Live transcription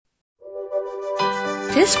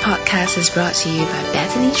This podcast is brought to you by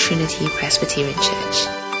Bethany Trinity Presbyterian Church.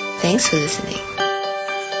 Thanks for listening.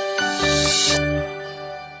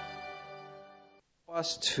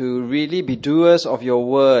 Us to really be doers of your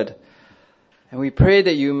word. And we pray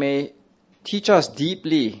that you may teach us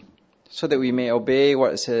deeply so that we may obey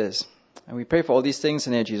what it says. And we pray for all these things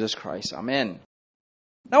in the name of Jesus Christ. Amen.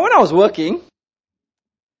 Now, when I was working,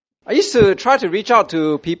 I used to try to reach out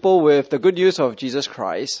to people with the good news of Jesus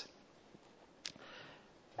Christ.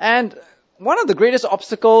 And one of the greatest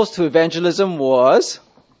obstacles to evangelism was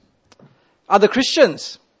other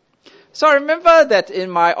Christians. So I remember that in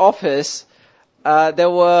my office, there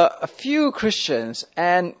were a few Christians,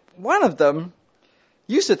 and one of them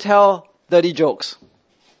used to tell dirty jokes.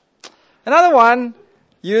 Another one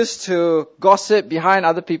used to gossip behind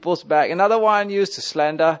other people's back. Another one used to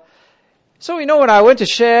slander. So, when I went to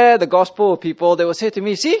share the gospel with people, they would say to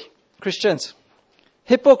me, see, Christians,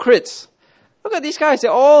 hypocrites. Look at these guys,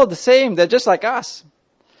 they're all the same, they're just like us.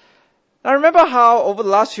 I remember how over the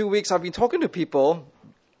last few weeks I've been talking to people,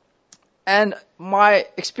 and my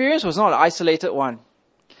experience was not an isolated one.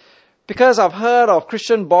 Because I've heard of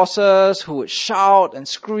Christian bosses who would shout and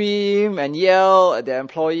scream and yell at their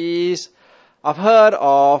employees. I've heard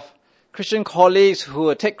of Christian colleagues who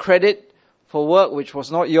would take credit for work which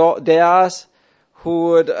was not theirs, who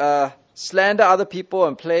would slander other people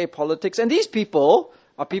and play politics. And these people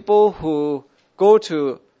are people who go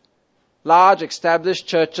to large established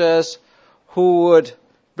churches, who would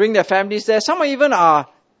bring their families there. Some even are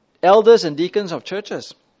elders and deacons of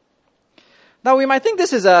churches. Now, we might think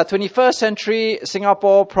this is a 21st century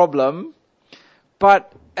Singapore problem,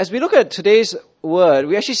 but as we look at today's word,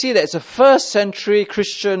 we actually see that it's a first century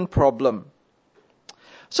Christian problem.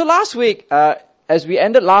 So last week, as we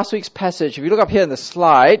ended last week's passage, if you look up here in the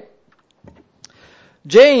slide,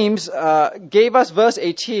 James gave us verse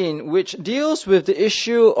 18, which deals with the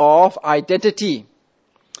issue of identity.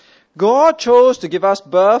 God chose to give us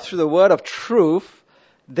birth through the word of truth,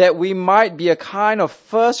 that we might be a kind of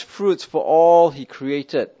first fruits for all He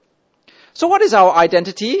created. So what is our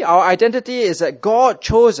identity? Our identity is that God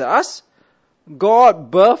chose us, God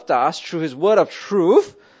birthed us through His word of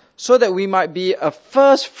truth, so that we might be a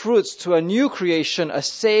first fruits to a new creation, a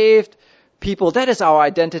saved people. That is our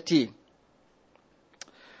identity.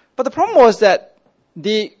 But the problem was that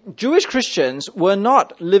the Jewish Christians were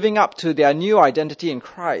not living up to their new identity in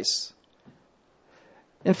Christ.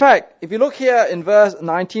 In fact, if you look here in verse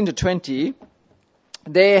 19 to 20,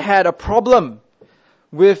 they had a problem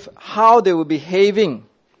with how they were behaving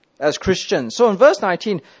as Christians. So in verse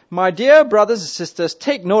 19, my dear brothers and sisters,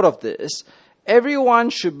 take note of this. Everyone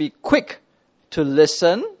should be quick to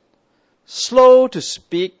listen, slow to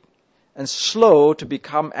speak, and slow to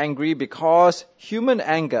become angry, because human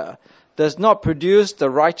anger does not produce the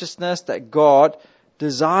righteousness that God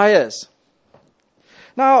desires.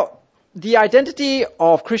 Now, the identity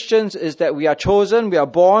of Christians is that we are chosen, we are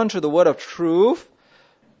born through the word of truth,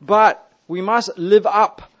 but we must live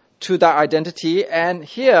up to that identity. And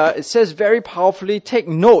here it says very powerfully, take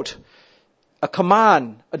note, a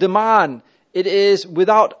command, a demand. It is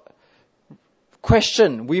without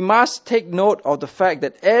question. We must take note of the fact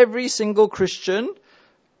that every single Christian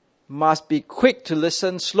must be quick to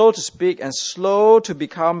listen, slow to speak, and slow to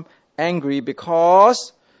become angry,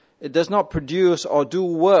 because it does not produce or do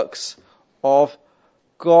works of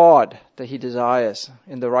God that He desires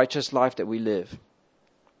in the righteous life that we live.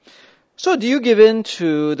 So do you give in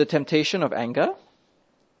to the temptation of anger?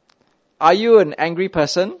 Are you an angry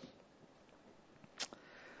person?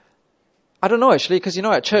 I don't know actually, because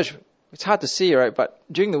at church, it's hard to see, right? But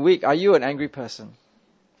during the week, are you an angry person?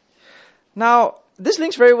 Now, this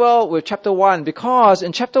links very well with chapter 1, because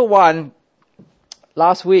in chapter 1,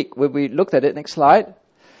 last week, when we looked at it, next slide,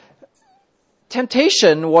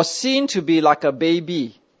 temptation was seen to be like a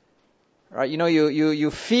baby, right?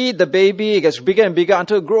 You feed the baby, it gets bigger and bigger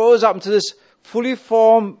until it grows up into this fully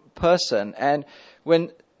formed person. And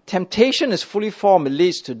when temptation is fully formed, it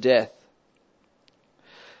leads to death.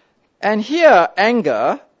 And here,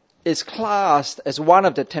 anger is classed as one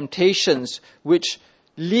of the temptations which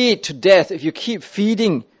lead to death if you keep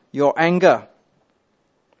feeding your anger.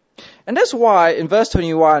 And that's why in verse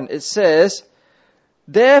 21 it says,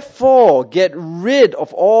 therefore get rid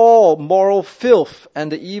of all moral filth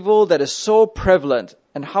and the evil that is so prevalent,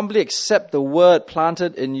 and humbly accept the word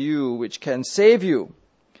planted in you, which can save you.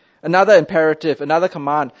 Another imperative, another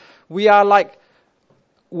command. We are like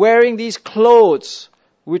wearing these clothes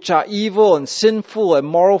which are evil and sinful and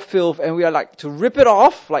moral filth, and we are like to rip it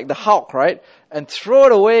off like the Hulk, right? And throw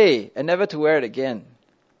it away and never to wear it again.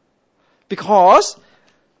 Because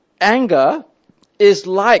anger is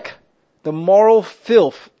like the moral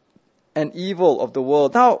filth and evil of the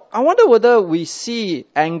world. Now, I wonder whether we see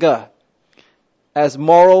anger as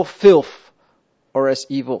moral filth or as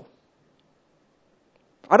evil.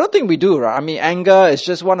 I don't think we do, right? I mean, anger is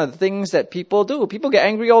just one of the things that people do. People get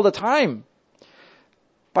angry all the time.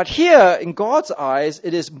 But here, in God's eyes,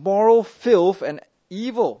 it is moral filth and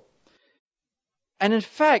evil. And in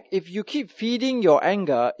fact, if you keep feeding your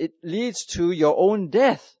anger, it leads to your own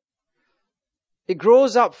death. It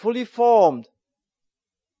grows up fully formed,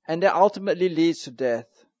 and that ultimately leads to death.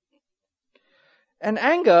 And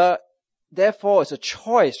anger, therefore, is a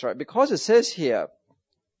choice, right? Because it says here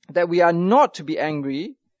that we are not to be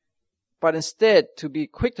angry, but instead to be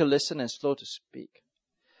quick to listen and slow to speak.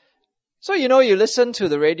 So, you listen to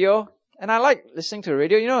the radio, and I like listening to the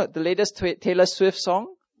radio. The latest Taylor Swift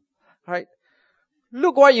song, right?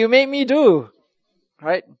 Look what you made me do,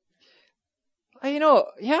 right? I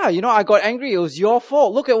got angry. It was your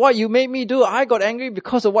fault. Look at what you made me do. I got angry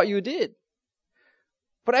because of what you did.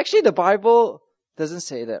 But actually, the Bible doesn't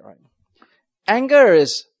say that, right? Anger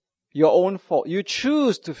is your own fault. You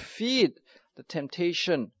choose to feed the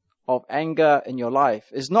temptation of anger in your life.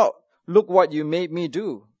 It's not, look what you made me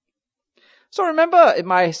do. So remember, in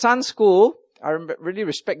my son's school, I really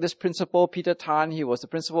respect this principal, Peter Tan. He was the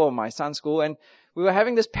principal of my son's school, and we were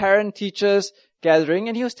having this parent-teachers gathering,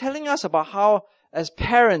 and he was telling us about how, as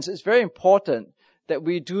parents, it's very important that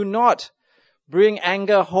we do not bring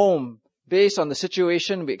anger home based on the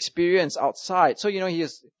situation we experience outside. So, he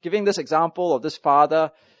is giving this example of this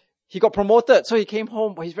father. He got promoted, so he came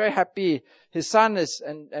home, but he's very happy. His son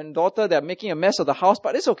and daughter, they're making a mess of the house,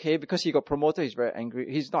 but it's okay because he got promoted. He's very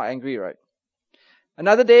angry. He's not angry, right?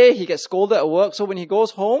 Another day, he gets scolded at work, so when he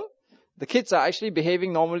goes home, the kids are actually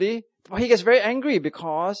behaving normally, but he gets very angry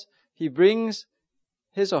because he brings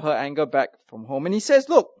his or her anger back from home. And he says,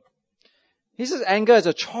 anger is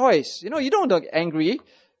a choice. You don't get angry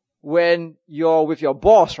when you're with your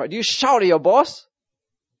boss, right? Do you shout at your boss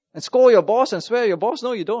and scold your boss and swear at your boss?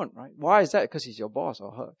 No, you don't, right? Why is that? Because he's your boss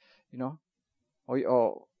or her,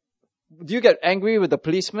 Or do you get angry with the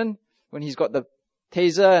policeman when he's got the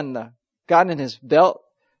taser and the gun in his belt?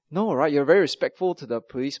 No, right? You're very respectful to the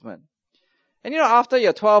policeman. And after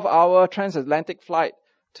your 12-hour transatlantic flight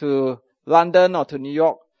to London or to New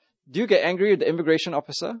York, do you get angry with the immigration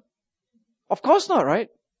officer? Of course not, right?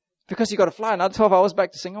 Because you got to fly another 12 hours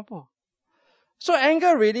back to Singapore. So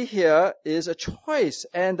anger really here is a choice.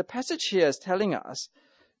 And the passage here is telling us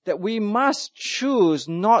that we must choose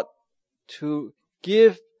not to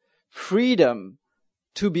give freedom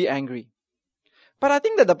to be angry. But I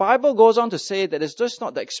think that the Bible goes on to say that it's just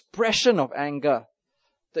not the expression of anger,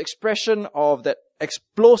 the expression of that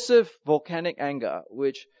explosive volcanic anger,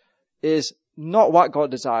 which is not what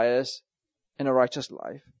God desires in a righteous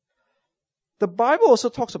life. The Bible also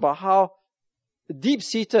talks about how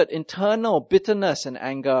deep-seated internal bitterness and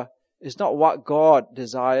anger is not what God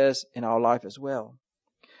desires in our life as well.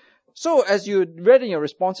 So as you read in your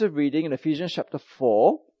responsive reading in Ephesians chapter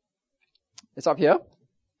 4, it's up here.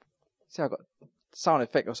 See, I got sound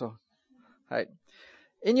effect also. Right.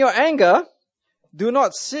 In your anger, do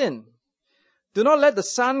not sin. Do not let the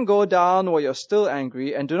sun go down while you're still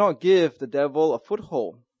angry, and do not give the devil a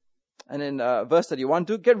foothold. And in verse 31,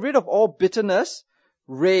 do get rid of all bitterness,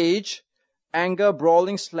 rage, anger,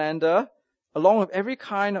 brawling, slander, along with every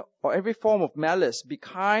kind or every form of malice. Be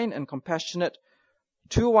kind and compassionate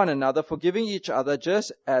to one another, forgiving each other,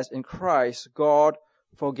 just as in Christ God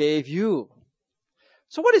forgave you.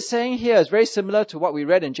 So what it's saying here is very similar to what we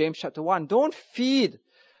read in James chapter 1. Don't feed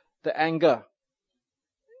the anger.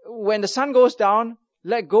 When the sun goes down,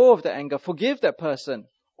 let go of the anger. Forgive that person.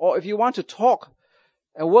 Or if you want to talk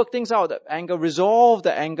and work things out, that anger, resolve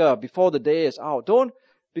the anger before the day is out. Don't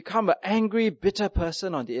become an angry, bitter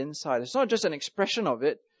person on the inside. It's not just an expression of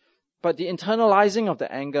it, but the internalizing of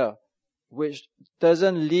the anger, which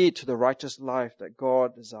doesn't lead to the righteous life that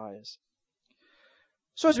God desires.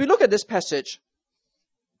 So as we look at this passage,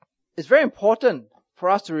 it's very important for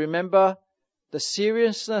us to remember the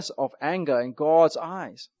seriousness of anger in God's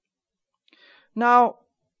eyes. Now,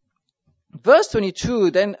 verse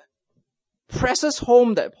 22 then presses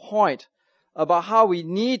home that point about how we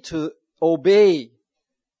need to obey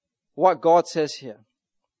what God says here.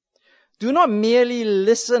 Do not merely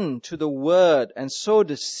listen to the word and so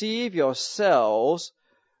deceive yourselves.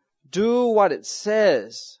 Do what it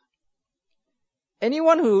says.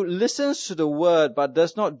 Anyone who listens to the word but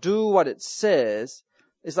does not do what it says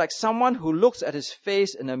is like someone who looks at his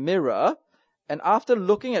face in a mirror and after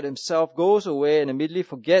looking at himself goes away and immediately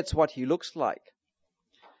forgets what he looks like.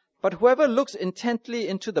 But whoever looks intently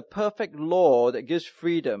into the perfect law that gives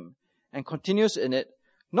freedom and continues in it,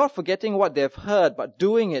 not forgetting what they've heard, but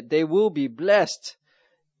doing it, they will be blessed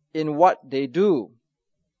in what they do.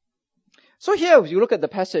 So here, if you look at the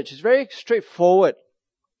passage, it's very straightforward.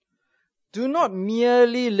 Do not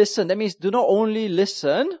merely listen. That means do not only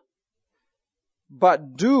listen,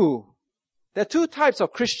 but do. There are two types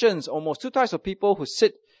of Christians, almost two types of people who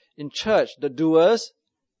sit in church, the doers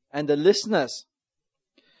and the listeners.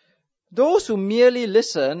 Those who merely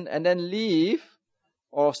listen and then leave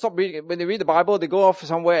or stop reading, when they read the Bible, they go off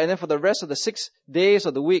somewhere and then for the rest of the 6 days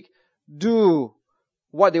of the week, do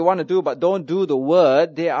what they want to do but don't do the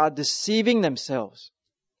word, they are deceiving themselves.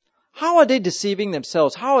 How are they deceiving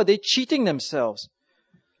themselves? How are they cheating themselves?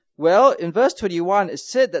 Well, in verse 21, it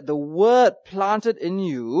said that the word planted in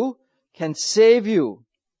you can save you.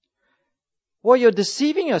 Well, you're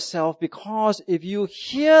deceiving yourself because if you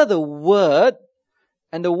hear the word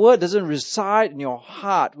and the word doesn't reside in your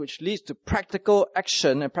heart, which leads to practical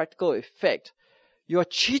action and practical effect, you're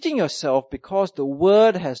cheating yourself because the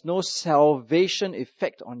word has no salvation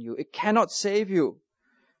effect on you. It cannot save you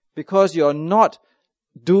because you're not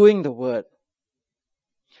doing the word.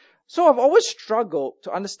 So I've always struggled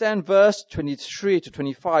to understand verse 23 to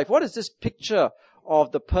 25. What is this picture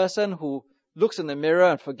of the person who looks in the mirror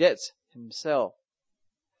and forgets himself?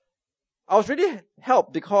 I was really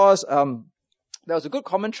helped because there was a good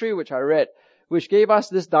commentary which I read, which gave us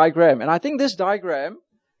this diagram. And I think this diagram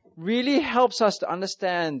really helps us to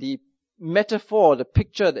understand the metaphor, the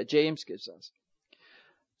picture that James gives us.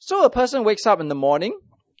 So a person wakes up in the morning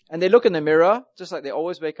and they look in the mirror, just like they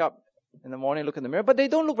always wake up in the morning, look in the mirror, but they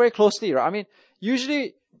don't look very closely, right? I mean,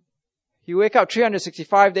 usually you wake up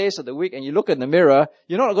 365 days of the week and you look in the mirror,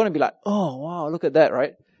 you're not going to be like, oh, wow, look at that,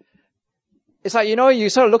 right? It's like, you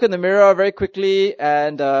sort of look in the mirror very quickly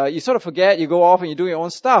and you sort of forget, you go off and you do your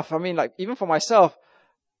own stuff. I mean, like, even for myself,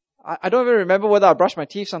 I don't even remember whether I brushed my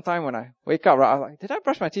teeth sometime when I wake up, right? I was like, did I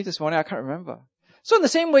brush my teeth this morning? I can't remember. So in the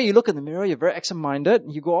same way, you look in the mirror, you're very absent-minded,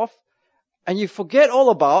 and you go off and you forget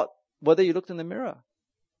all about whether you looked in the mirror.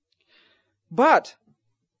 But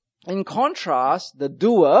in contrast, the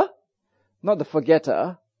doer, not the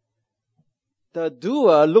forgetter, the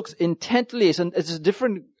doer looks intently. It's a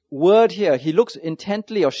different word here. He looks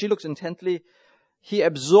intently or she looks intently. She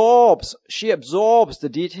absorbs the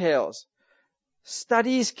details,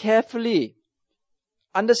 studies carefully,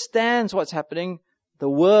 understands what's happening, the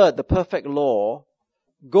word, the perfect law,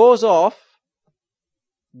 goes off,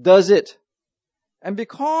 does it. And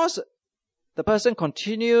because the person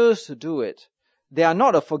continues to do it, they are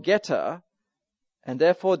not a forgetter, and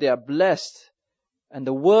therefore they are blessed, and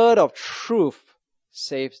the word of truth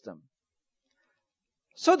saves them.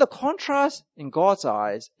 So the contrast in God's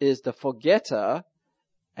eyes is the forgetter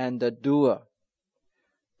and the doer.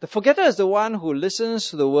 The forgetter is the one who listens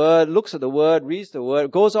to the word, looks at the word, reads the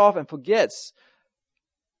word, goes off and forgets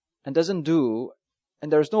and doesn't do,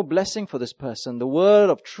 and there is no blessing for this person. The word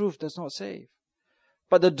of truth does not save.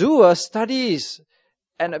 But the doer studies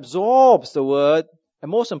and absorbs the word,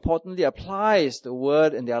 and most importantly, applies the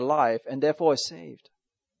word in their life, and therefore is saved.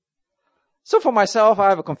 So for myself, I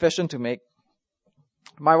have a confession to make.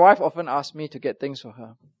 My wife often asks me to get things for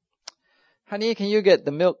her. Honey, can you get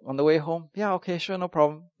the milk on the way home? Yeah, okay, sure, no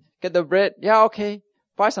problem. Get the bread? Yeah, okay.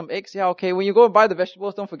 Buy some eggs? Yeah, okay. When you go and buy the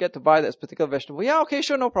vegetables, don't forget to buy that particular vegetable. Yeah, okay,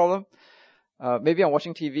 sure, no problem. Maybe I'm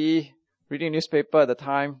watching TV, reading a newspaper at the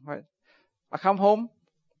time, right? I come home.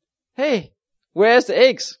 Hey, where's the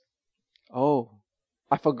eggs? Oh,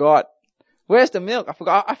 I forgot. Where's the milk? I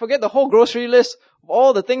forgot. I forget the whole grocery list of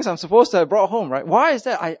all the things I'm supposed to have brought home, right? Why is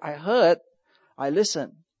that? I heard, I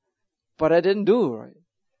listened, but I didn't do, right?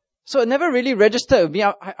 So it never really registered with me.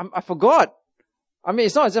 I forgot. I mean,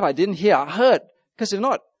 it's not as if I didn't hear. I heard. Because if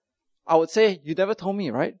not, I would say, you never told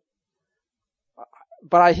me, right?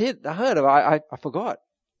 But I heard, I forgot.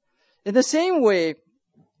 In the same way,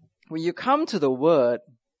 when you come to the word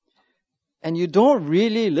and you don't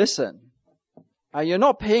really listen, you're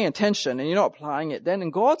not paying attention and you're not applying it, then in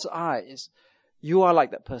God's eyes, you are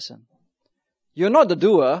like that person. You're not the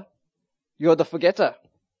doer, you're the forgetter.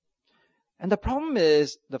 And the problem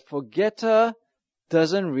is, the forgetter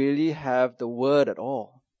doesn't really have the word at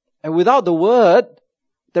all. And without the word,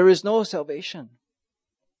 there is no salvation.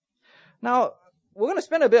 Now, we're going to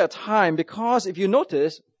spend a bit of time because if you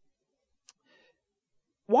notice,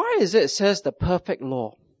 why is it says the perfect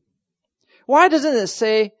law? Why doesn't it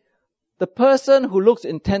say the person who looks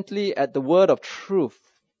intently at the word of truth?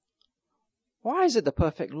 Why is it the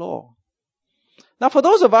perfect law? Now, for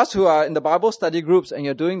those of us who are in the Bible study groups and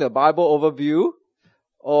you're doing the Bible overview,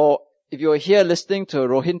 or if you're here listening to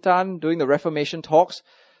Rohinton doing the Reformation talks,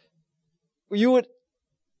 you would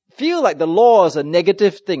feel like the law is a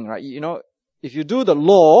negative thing, right? You know, if you do the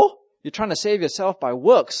law, you're trying to save yourself by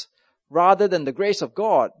works rather than the grace of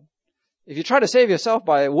God. If you try to save yourself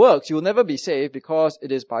by works, you will never be saved because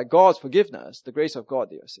it is by God's forgiveness, the grace of God,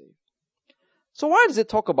 that you are saved. So why does it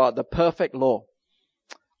talk about the perfect law?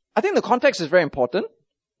 I think the context is very important.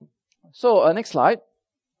 So next slide.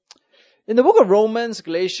 In the book of Romans,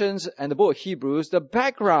 Galatians, and the book of Hebrews, the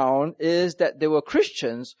background is that there were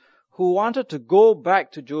Christians who wanted to go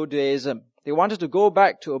back to Judaism. They wanted to go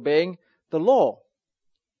back to obeying the law.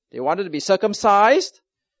 They wanted to be circumcised.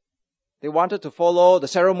 They wanted to follow the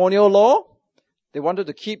ceremonial law. They wanted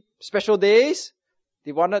to keep special days.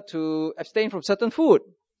 They wanted to abstain from certain food.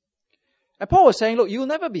 And Paul was saying, look, you'll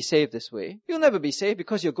never be saved this way. You'll never be saved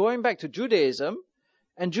because you're going back to Judaism,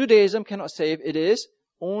 and Judaism cannot save. It is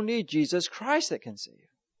only Jesus Christ that can save.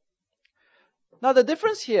 Now the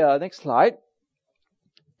difference here, next slide,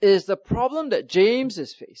 is the problem that James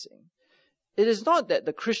is facing. It is not that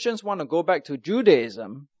the Christians want to go back to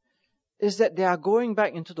Judaism, it's that they are going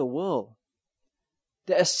back into the world.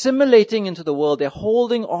 They're assimilating into the world. They're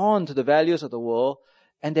holding on to the values of the world,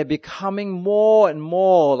 and they're becoming more and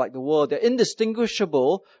more like the world. They're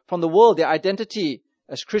indistinguishable from the world. Their identity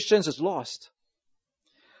as Christians is lost.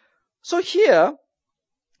 So here,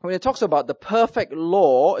 when it talks about the perfect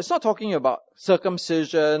law, it's not talking about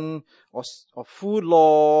circumcision or food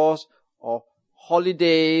laws or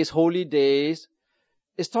holidays, holy days.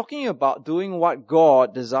 It's talking about doing what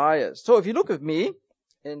God desires. So if you look with me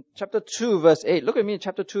in chapter 2 verse 8, look at me in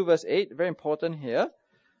chapter 2 verse 8, very important here.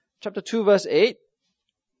 Chapter 2 verse 8,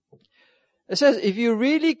 it says, if you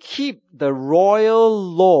really keep the royal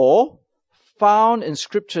law found in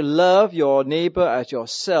Scripture, love your neighbor as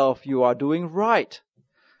yourself, you are doing right.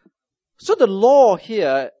 So the law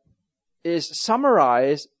here is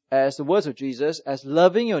summarized as the words of Jesus, as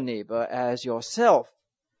loving your neighbor as yourself.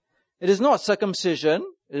 It is not circumcision,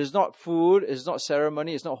 it is not food, it is not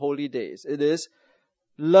ceremony, it's not holy days. It is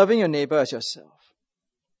loving your neighbor as yourself.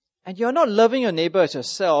 And you're not loving your neighbor as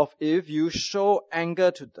yourself if you show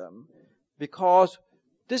anger to them, because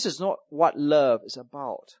this is not what love is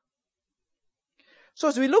about. So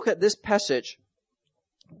as we look at this passage,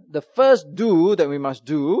 the first do that we must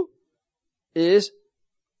do is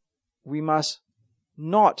we must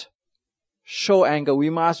not show anger. We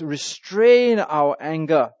must restrain our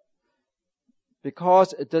anger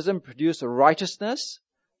because it doesn't produce the righteousness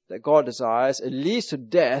that God desires. It leads to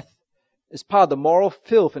death. It's part of the moral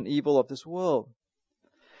filth and evil of this world.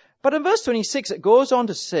 But in verse 26, it goes on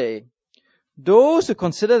to say, those who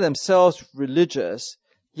consider themselves religious,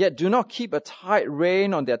 yet do not keep a tight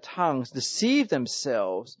rein on their tongues, deceive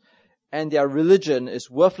themselves, and their religion is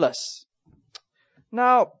worthless.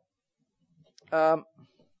 Now, if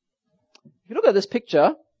you look at this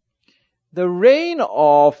picture, the rein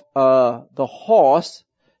of the horse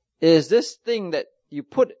is this thing that you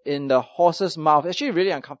put in the horse's mouth. Actually,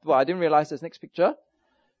 really uncomfortable. I didn't realize this next picture.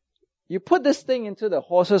 You put this thing into the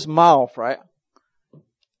horse's mouth, right?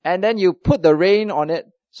 And then you put the rein on it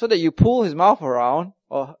so that you pull his mouth around,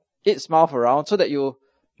 or its mouth around, so that you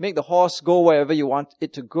make the horse go wherever you want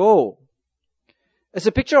it to go. It's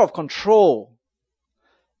a picture of control.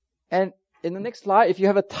 And in the next slide, if you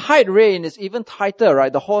have a tight rein, it's even tighter,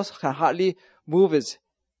 right? The horse can hardly move its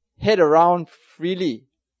head around freely.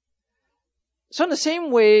 So in the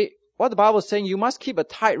same way, what the Bible is saying, you must keep a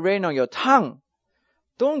tight rein on your tongue.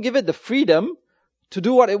 Don't give it the freedom to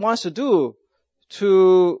do what it wants to do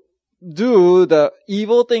the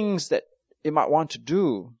evil things that it might want to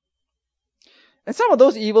do. And some of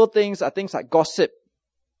those evil things are things like gossip.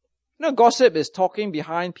 You know, gossip is talking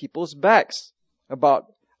behind people's backs about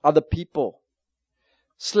other people.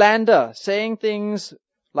 Slander, saying things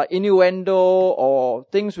like innuendo or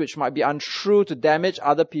things which might be untrue to damage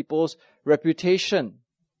other people's reputation.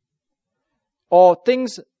 Or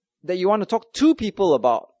things that you want to talk to people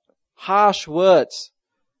about. Harsh words,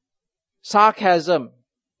 sarcasm,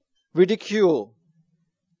 ridicule,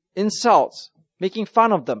 insults, making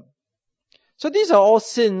fun of them. So these are all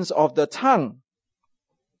sins of the tongue.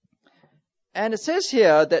 And it says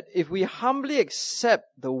here that if we humbly accept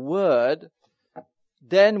the word,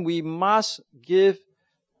 then we must give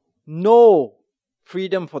no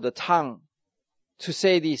freedom for the tongue to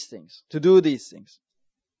say these things, to do these things.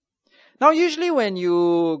 Now, usually when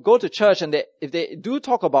you go to church and if they do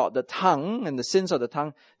talk about the tongue and the sins of the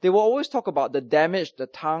tongue, they will always talk about the damage the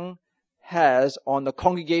tongue has on the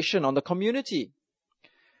congregation, on the community.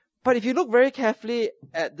 But if you look very carefully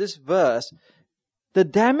at this verse, the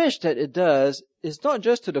damage that it does is not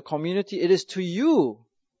just to the community, it is to you.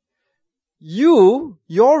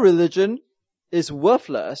 Your religion is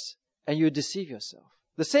worthless and you deceive yourself.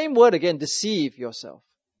 The same word again, deceive yourself.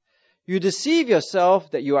 you deceive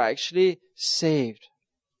yourself that you are actually saved.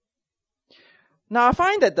 Now, I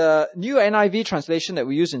find that the new NIV translation that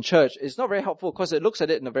we use in church is not very helpful because it looks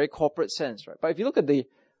at it in a very corporate sense, right? But if you look at the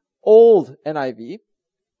old NIV,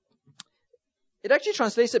 it actually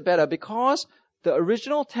translates it better because the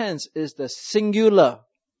original tense is the singular.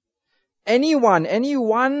 Any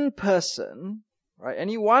one person, right?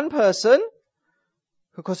 Any one person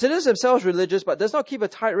who considers themselves religious but does not keep a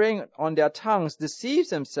tight rein on their tongues deceives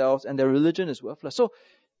themselves and their religion is worthless. So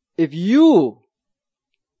if you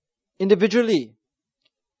individually,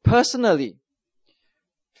 personally,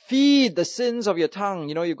 feed the sins of your tongue,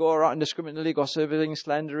 you go around indiscriminately gossiping,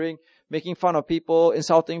 slandering, making fun of people,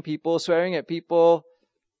 insulting people, swearing at people,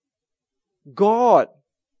 God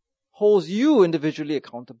holds you individually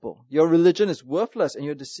accountable. Your religion is worthless and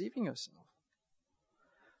you're deceiving yourself.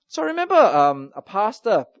 So I remember a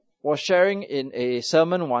pastor was sharing in a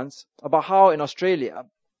sermon once about how in Australia,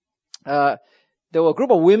 there were a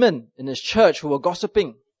group of women in his church who were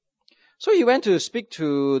gossiping. So he went to speak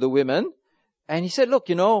to the women and he said, look,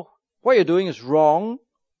 what you're doing is wrong.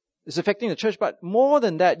 It's affecting the church, but more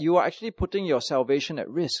than that, you are actually putting your salvation at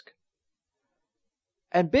risk.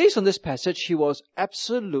 And based on this passage, he was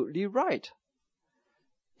absolutely right.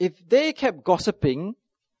 If they kept gossiping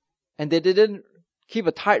and they didn't keep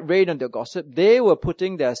a tight rein on their gossip, they were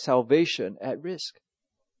putting their salvation at risk.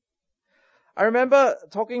 I remember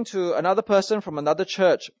talking to another person from another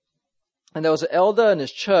church, and there was an elder in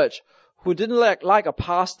his church who didn't like a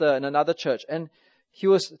pastor in another church, and he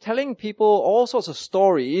was telling people all sorts of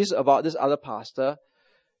stories about this other pastor,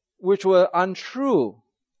 which were untrue.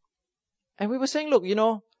 And we were saying, look,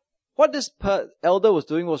 what this elder was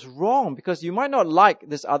doing was wrong because you might not like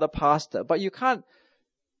this other pastor, but you can't,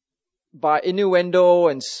 by innuendo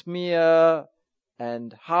and smear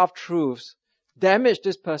and half-truths, damage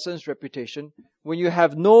this person's reputation when you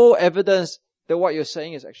have no evidence that what you're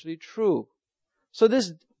saying is actually true. So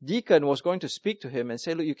this deacon was going to speak to him and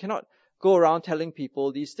say, look, you cannot go around telling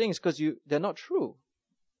people these things because they're not true.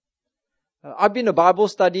 I've been to Bible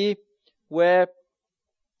study where,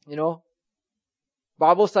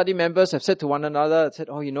 Bible study members have said to one another,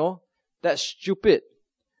 that's stupid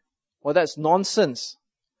or that's nonsense.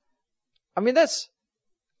 That's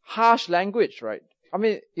harsh language, right?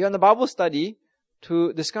 You're in the Bible study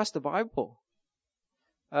to discuss the Bible.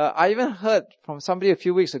 I even heard from somebody a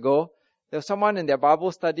few weeks ago, there was someone in their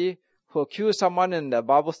Bible study who accused someone in the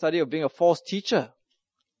Bible study of being a false teacher.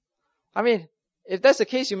 If that's the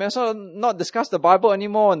case, you may as well not discuss the Bible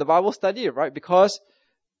anymore in the Bible study, right? Because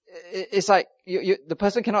it's like the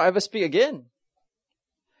person cannot ever speak again.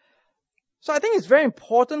 So I think it's very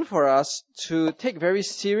important for us to take very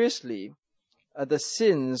seriously the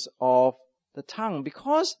sins of the tongue,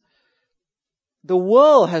 because the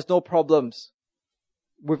world has no problems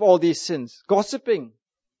with all these sins. Gossiping,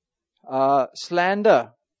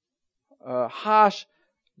 slander, harsh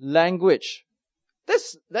language.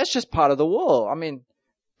 That's just part of the world.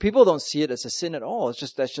 People don't see it as a sin at all.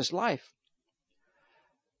 That's just life.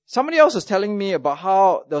 Somebody else was telling me about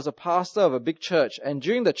how there was a pastor of a big church, and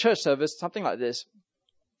during the church service, something like this,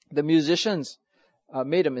 the musicians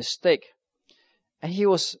made a mistake. And he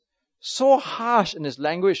was so harsh in his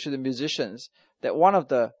language to the musicians that one of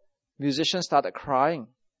the musicians started crying.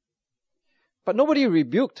 But nobody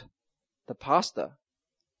rebuked the pastor.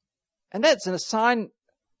 And that's a sign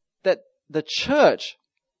that the church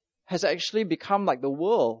has actually become like the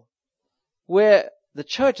world, where the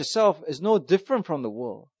church itself is no different from the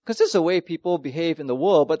world. Because this is the way people behave in the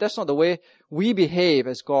world, but that's not the way we behave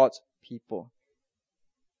as God's people.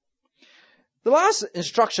 The last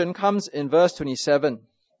instruction comes in verse 27.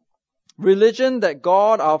 Religion that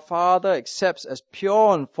God our Father accepts as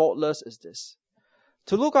pure and faultless is this: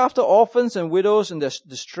 to look after orphans and widows in their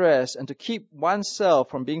distress and to keep oneself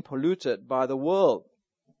from being polluted by the world.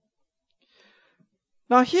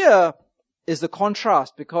 Now here is the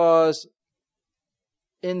contrast, because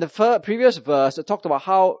in the previous verse, it talked about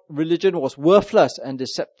how religion was worthless and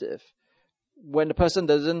deceptive when the person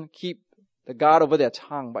doesn't keep the guard over their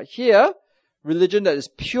tongue. But here, religion that is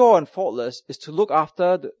pure and faultless is to look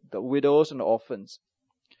after the widows and the orphans.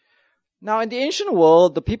 Now, in the ancient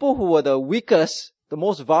world, the people who were the weakest, the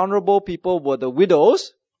most vulnerable people were the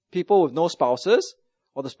widows, people with no spouses,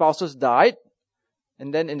 or the spouses died,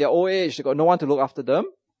 and then in their old age, they got no one to look after them,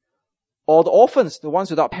 or the orphans, the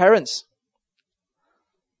ones without parents.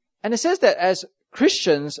 And it says that as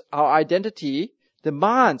Christians, our identity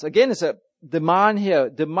demands, again it's a demand here,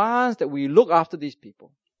 demands that we look after these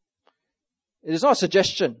people. It is not a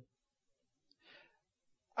suggestion.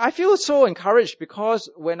 I feel so encouraged because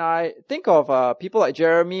when I think of people like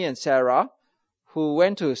Jeremy and Sarah, who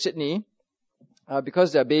went to Sydney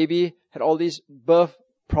because their baby had all these birth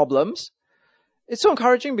problems. It's so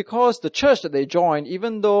encouraging because the church that they joined,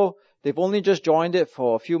 even though they've only just joined it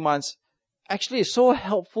for a few months, actually is so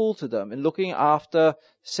helpful to them in looking after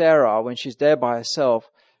Sarah when she's there by herself,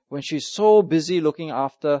 when she's so busy looking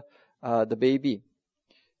after the baby.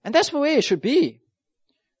 And that's the way it should be.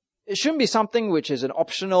 It shouldn't be something which is an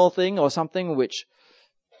optional thing or something which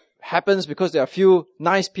happens because there are a few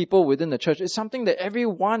nice people within the church. It's something that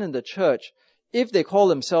everyone in the church, if they call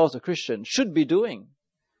themselves a Christian, should be doing.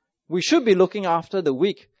 We should be looking after the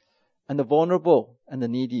weak and the vulnerable and the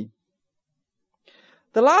needy.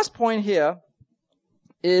 The last point here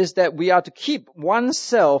is that we are to keep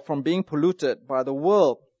oneself from being polluted by the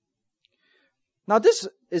world. Now this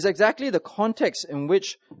is exactly the context in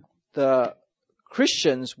which the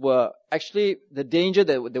Christians were actually the danger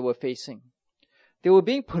that they were facing. They were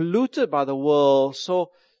being polluted by the world,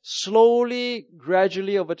 so slowly,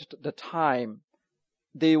 gradually over the time,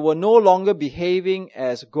 they were no longer behaving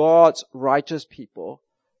as God's righteous people,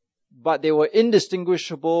 but they were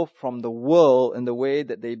indistinguishable from the world in the way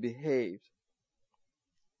that they behaved.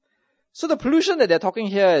 So the pollution that they're talking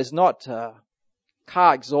here is not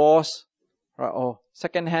car exhaust, right, or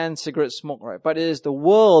secondhand cigarette smoke, right? But it is the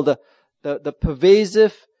world, the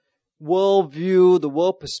pervasive world view, the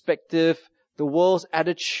world perspective, the world's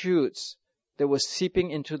attitudes that were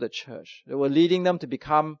seeping into the church, that were leading them to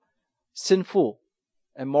become sinful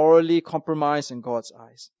and morally compromised in God's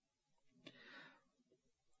eyes.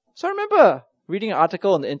 So I remember reading an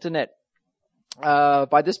article on the internet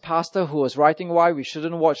by this pastor who was writing why we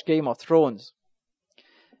shouldn't watch Game of Thrones.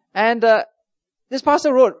 And this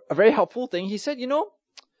pastor wrote a very helpful thing. He said,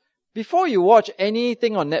 before you watch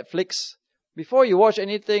anything on Netflix, before you watch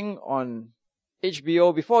anything on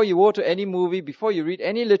HBO, before you go to any movie, before you read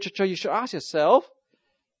any literature, you should ask yourself,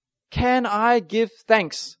 can I give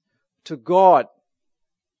thanks to God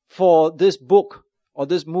for this book or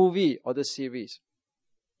this movie or this series?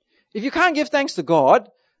 If you can't give thanks to God,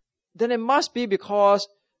 then it must be because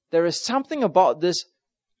there is something about this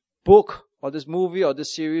book or this movie or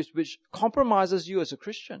this series which compromises you as a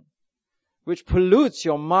Christian, which pollutes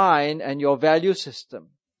your mind and your value system.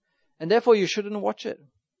 And therefore you shouldn't watch it.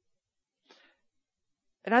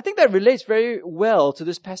 And I think that relates very well to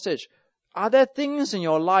this passage. Are there things in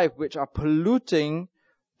your life which are polluting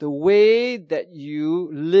the way that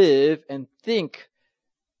you live and think,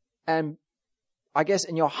 and I guess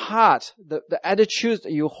in your heart, the attitudes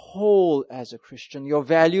that you hold as a Christian, your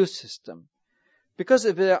value system? Because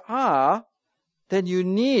if there are, then you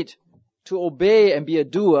need to obey and be a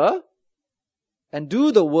doer and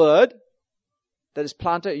do the word that is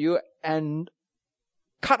planted in you and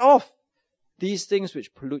cut off these things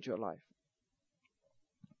which pollute your life.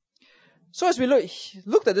 So as we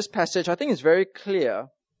looked at this passage, I think it's very clear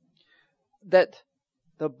that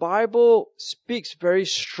the Bible speaks very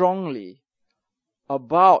strongly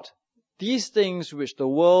about these things which the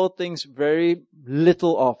world thinks very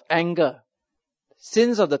little of. Anger,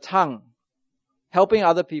 sins of the tongue, helping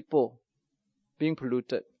other people, being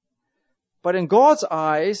polluted. But in God's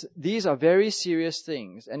eyes, these are very serious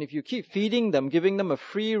things. And if you keep feeding them, giving them a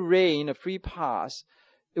free rein, a free pass,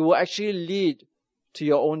 it will actually lead to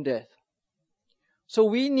your own death. So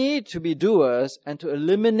we need to be doers and to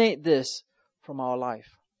eliminate this from our life.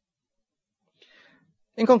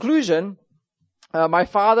 In conclusion, my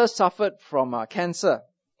father suffered from cancer,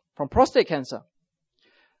 from prostate cancer.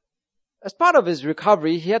 As part of his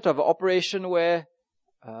recovery, he had to have an operation where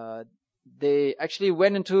they actually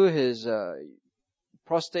went into his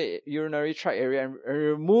prostate urinary tract area and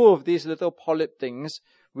removed these little polyp things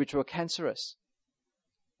which were cancerous.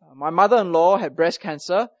 My mother-in-law had breast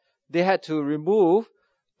cancer. They had to remove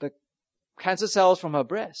the cancer cells from her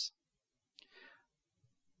breast.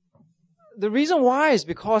 The reason why is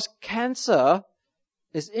because cancer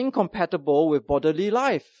is incompatible with bodily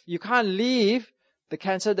life. You can't leave the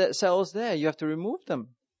cancer cells there. You have to remove them.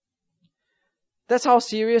 That's how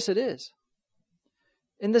serious it is.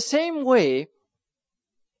 In the same way,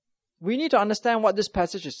 we need to understand what this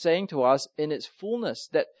passage is saying to us in its fullness,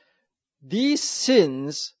 that these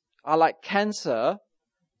sins are like cancer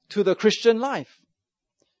to the Christian life.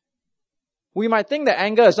 We might think that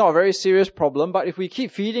anger is not a very serious problem, but if we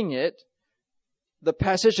keep feeding it, the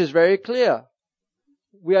passage is very clear.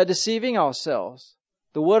 We are deceiving ourselves.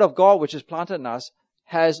 The word of God which is planted in us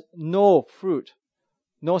has no fruit,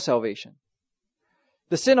 no salvation.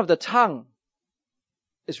 The sin of the tongue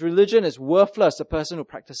is religion is worthless, the person who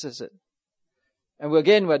practices it. And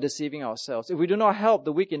we're deceiving ourselves. If we do not help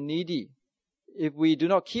the weak and needy, if we do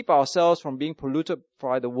not keep ourselves from being polluted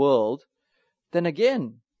by the world, then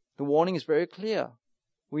again, the warning is very clear.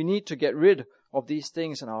 We need to get rid of these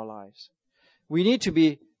things in our lives. We need to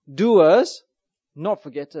be doers, not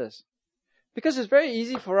forgetters. Because it's very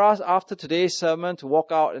easy for us after today's sermon to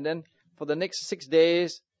walk out and then for the next 6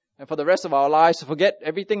 days and for the rest of our lives to forget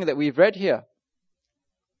everything that we've read here.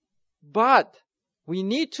 But we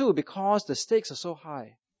need to, because the stakes are so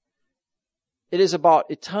high. It is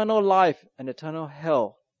about eternal life and eternal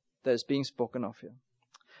hell that is being spoken of here.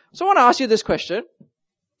 So I want to ask you this question.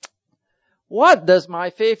 What does my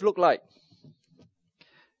faith look like?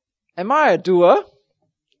 Am I a doer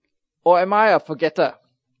or am I a forgetter?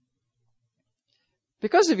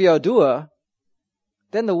 Because if you're a doer,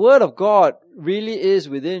 then the Word of God really is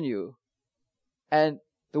within you. And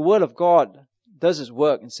the Word of God does its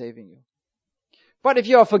work in saving you. But if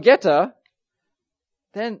you're a forgetter,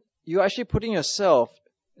 then you're actually putting yourself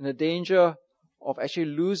in the danger of actually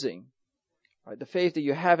losing, right, the faith that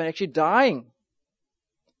you have and actually dying.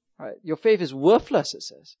 Right? Your faith is worthless, it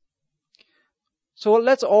says. So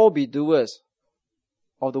let's all be doers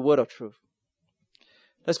of the word of truth.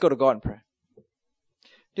 Let's go to God and pray.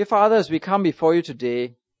 Dear Father, as we come before you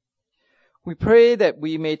today, we pray that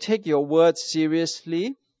we may take your word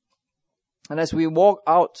seriously. And as we walk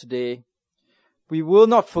out today, we will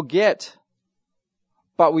not forget,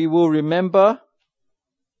 but we will remember,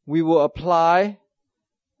 we will apply,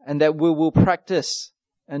 and that we will practice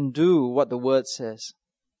and do what the word says.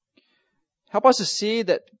 Help us to see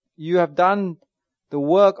that you have done the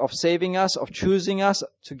work of saving us, of choosing us,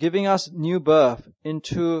 to giving us new birth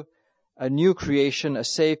into a new creation, a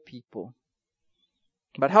saved people.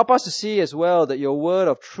 But help us to see as well that your word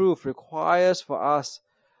of truth requires for us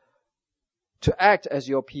to act as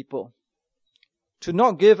your people, to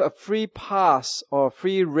not give a free pass or a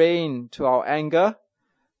free rein to our anger,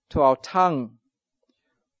 to our tongue,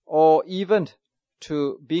 or even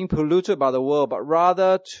to being polluted by the world, but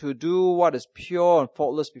rather to do what is pure and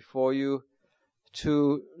faultless before you,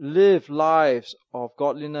 to live lives of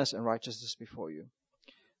godliness and righteousness before you,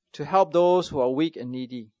 to help those who are weak and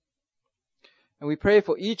needy. And we pray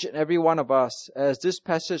for each and every one of us as this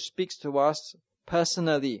passage speaks to us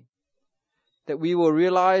personally, that we will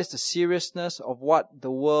realize the seriousness of what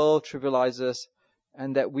the world trivializes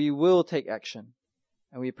and that we will take action.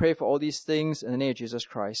 And we pray for all these things in the name of Jesus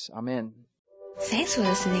Christ. Amen. Thanks for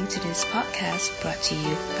listening to this podcast brought to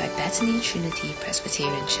you by Bethany Trinity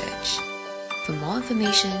Presbyterian Church. For more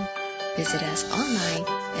information, visit us online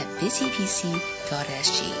at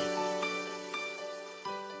busypc.sg.